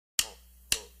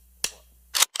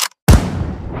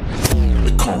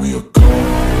me a god.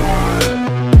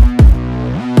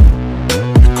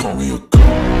 They call me a god.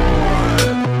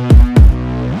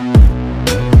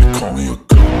 They call me a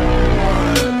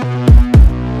god.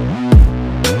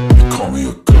 They call me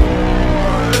a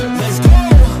god. Let's go.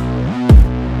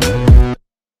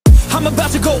 I'm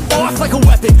about to go off like a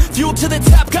weapon. Fuel to the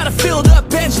top, got a filled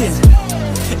up engine.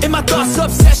 In my thoughts,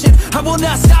 obsession, I will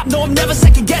not stop, no, I'm never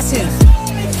second guessing.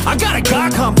 I got a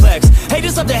God complex.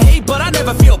 Haters love to hate, but I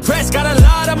never feel pressed. Got a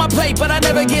lot on my plate, but I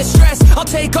never get stressed. I'll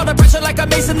take all the pressure like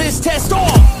I'm acing this test.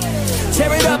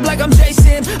 Tear it up like I'm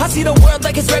Jason. I see the world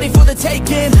like it's ready for the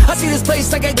taking. I see this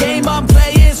place like a game I'm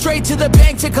playing. Straight to the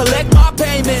bank to collect my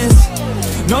payments.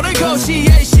 No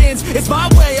negotiations, it's my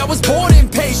way, I was born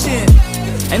impatient.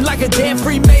 And like a damn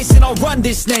freemason, I'll run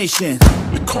this nation.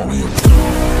 They call me a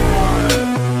god.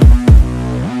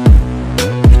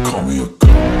 They call me a god.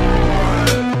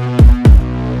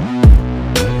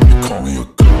 They call me a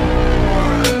god.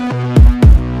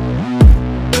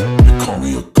 They call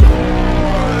me a god.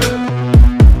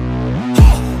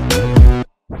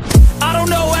 I don't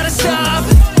know how to stop,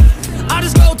 I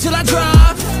just go till I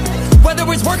drop.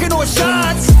 Whether it's working or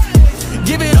shots,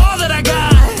 give it all that I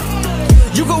got.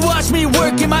 You can watch me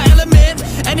work in my element.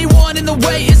 Anyone in the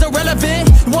way is irrelevant.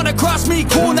 You wanna cross me,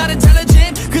 cool, not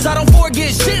intelligent, cause I don't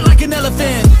forget shit like an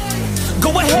elephant.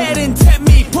 Go ahead and tempt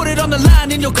me, put it on the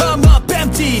line and you'll come up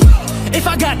empty. If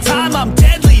I got time, I'm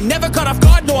deadly. Never caught off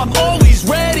guard, no, I'm always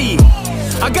ready.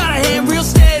 I got a hand real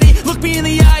steady. Look me in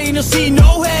the eye and you'll see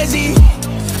no hezzy.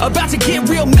 About to get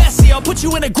real messy, I'll put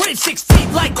you in a grave 6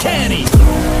 feet like Kenny.